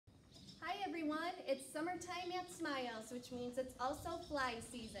everyone, it's summertime at Smiles, which means it's also fly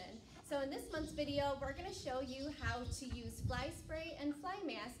season. So in this month's video, we're going to show you how to use fly spray and fly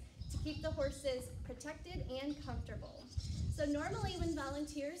mask to keep the horses protected and comfortable. So normally when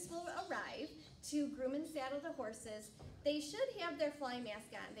volunteers will arrive to groom and saddle the horses, they should have their fly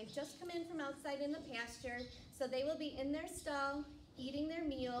mask on. They've just come in from outside in the pasture, so they will be in their stall eating their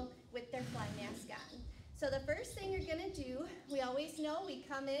meal with their fly mask on. So the first thing you're gonna do, we always know we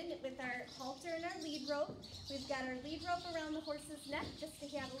come in with our halter and our lead rope. We've got our lead rope around the horse's neck just to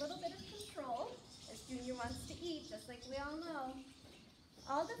have a little bit of control as Junior wants to eat, just like we all know.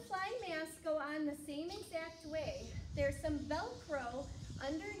 All the fly masks go on the same exact way. There's some Velcro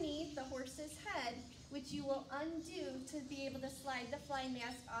underneath the horse's head, which you will undo to be able to slide the fly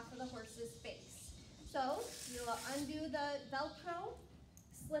mask off of the horse's face. So you will undo the Velcro,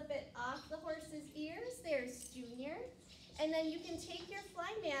 slip it off the horse's ears. There's Junior. And then you can take your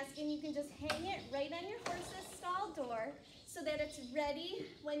fly mask and you can just hang it right on your horse's stall door so that it's ready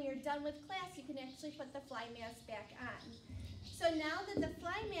when you're done with class. You can actually put the fly mask back on. So now that the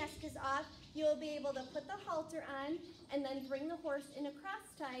fly mask is off, you'll be able to put the halter on and then bring the horse in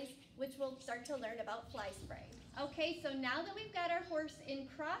across ties, which we'll start to learn about fly spray. Okay, so now that we've got our horse in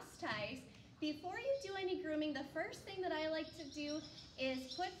cross ties, before you do any grooming, the first thing that I like to do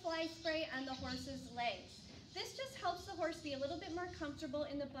is put fly spray on the horse's legs. This just helps the horse be a little bit more comfortable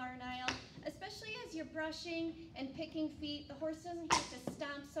in the barn aisle, especially as you're brushing and picking feet. The horse doesn't have to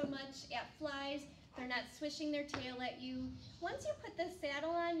stomp so much at flies. They're not swishing their tail at you. Once you put the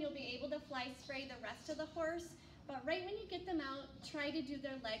saddle on, you'll be able to fly spray the rest of the horse, but right when you get them out, try to do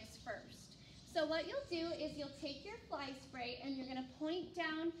their legs first. So what you'll do is you'll take your fly spray and you're gonna point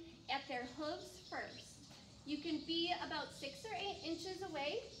down at their hooves first. You can be about 6 or 8 inches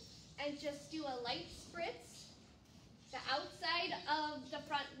away and just do a light spritz, the outside of the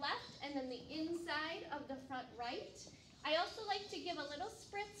front left and then the inside of the front right. I also like to give a little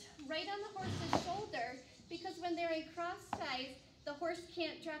spritz right on the horse's shoulder because when they're in cross ties, the horse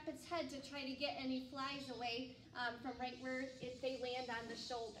can't drop its head to try to get any flies away from right where they land on the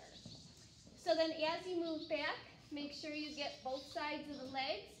shoulder. So then as you move back, make sure you get both sides of the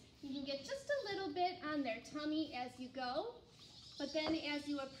legs. You can get just a little bit on their tummy as you go, but then as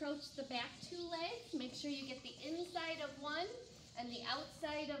you approach the back 2 legs, make sure you get the inside of one and the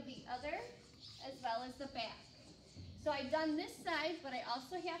outside of the other, as well as the back. So I've done this side, but I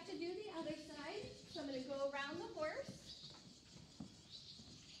also have to do the other side. So I'm going to go around the horse.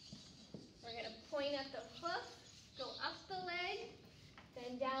 We're going to point at the hoof, go up the leg,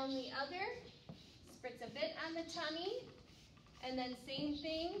 then down the other, spritz a bit on the tummy, and then same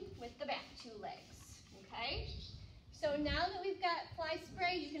thing with the back 2 legs, okay? So now that we've got fly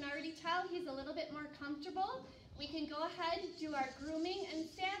spray, you can already tell he's a little bit more comfortable. We can go ahead, do our grooming and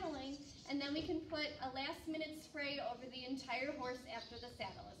saddling, and then we can put a last-minute spray over the entire horse after the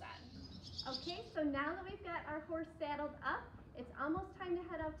saddle is on. Okay, so now that we've got our horse saddled up, it's almost time to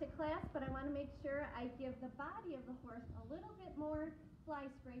head out to class, but I want to make sure I give the body of the horse a little bit more fly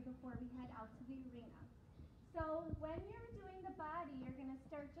spray before we head out to the arena. So when you're doing the body, you're going to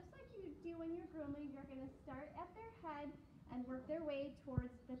start just like you do when you're grooming. You're going to start at their head and work their way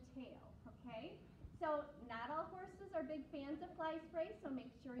towards the tail, okay? So not all horses are big fans of fly spray, so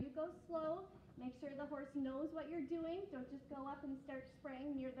make sure you go slow. Make sure the horse knows what you're doing. Don't just go up and start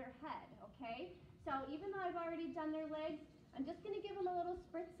spraying near their head, okay? So even though I've already done their legs, I'm just going to give him a little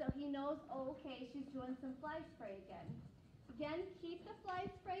spritz so he knows, oh, okay, she's doing some fly spray again. Again, keep the fly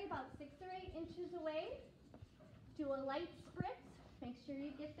spray about 6 or 8 inches away. Do a light spritz. Make sure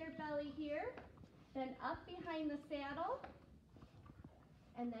you get their belly here. Then up behind the saddle.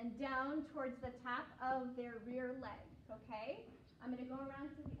 And then down towards the top of their rear leg, okay? I'm going to go around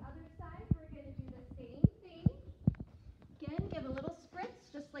to the other side. We're going to do the same thing. Again, give a little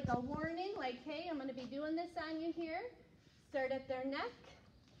spritz, just like a warning, like, hey, I'm going to be doing this on you here. Start at their neck.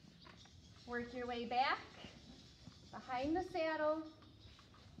 Work your way back, behind the saddle,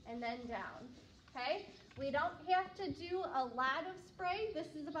 and then down, okay? We don't have to do a lot of spray. This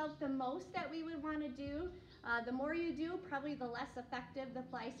is about the most that we would want to do. The more you do, probably the less effective the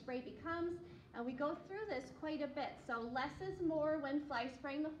fly spray becomes. And we go through this quite a bit. So less is more when fly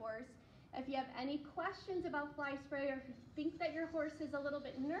spraying the horse. If you have any questions about fly spray or if you think that your horse is a little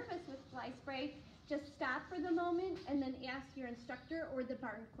bit nervous with fly spray, just stop for the moment and then ask your instructor or the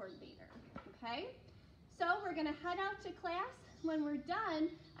barn coordinator, okay? So we're gonna head out to class. When we're done,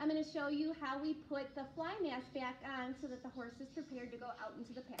 I'm gonna show you how we put the fly mask back on so that the horse is prepared to go out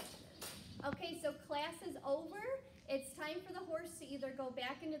into the pasture. Okay, so class is over. It's time for the horse to either go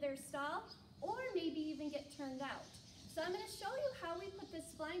back into their stall or maybe even get turned out. So I'm going to show you how we put this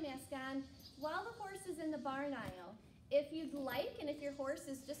fly mask on while the horse is in the barn aisle, if you'd like, and if your horse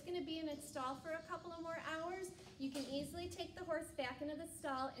is just going to be in its stall for a couple of more hours, you can easily take the horse back into the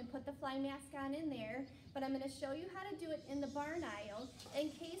stall and put the fly mask on in there. But I'm going to show you how to do it in the barn aisle in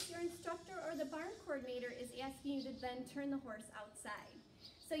case your instructor or the barn coordinator is asking you to then turn the horse outside.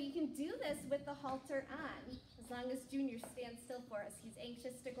 So you can do this with the halter on, as long as Junior stands still for us. He's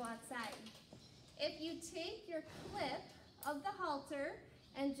anxious to go outside. If you take your clip of the halter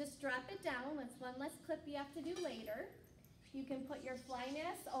and just drop it down, that's one less clip you have to do later. You can put your fly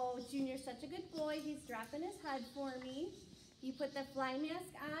mask. Oh, Junior's such a good boy. He's dropping his head for me. You put the fly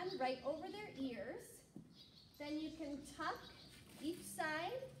mask on right over their ears. Then you can tuck each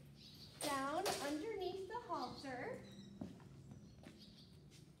side down underneath the halter.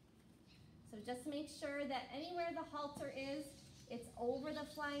 So just make sure that anywhere the halter is, it's over the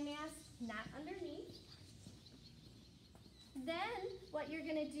fly mask, not underneath. Then what you're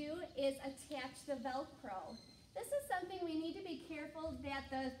going to do is attach the Velcro. This is something we need to be careful that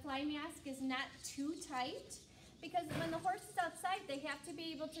the fly mask is not too tight, because when the horse is outside, they have to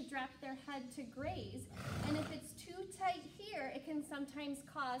be able to drop their head to graze. And if it's too tight here, it can sometimes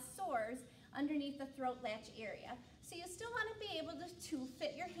cause sores underneath the throat latch area. So you still want to be able to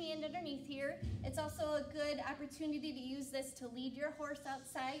fit your hand underneath here. It's also a good opportunity to use this to lead your horse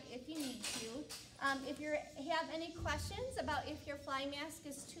outside if you need to. If you have any questions about if your fly mask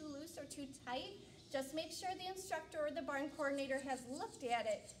is too loose or too tight, just make sure the instructor or the barn coordinator has looked at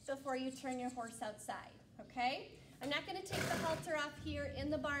it before you turn your horse outside, okay? I'm not going to take the halter off here in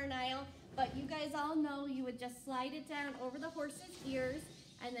the barn aisle, but you guys all know you would just slide it down over the horse's ears,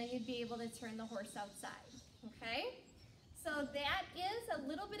 and then you'd be able to turn the horse outside, okay? So that is a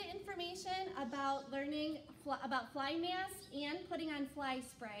little bit of information about learning about fly masks and putting on fly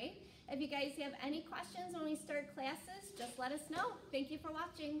spray. If you guys have any questions when we start classes, just let us know. Thank you for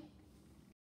watching.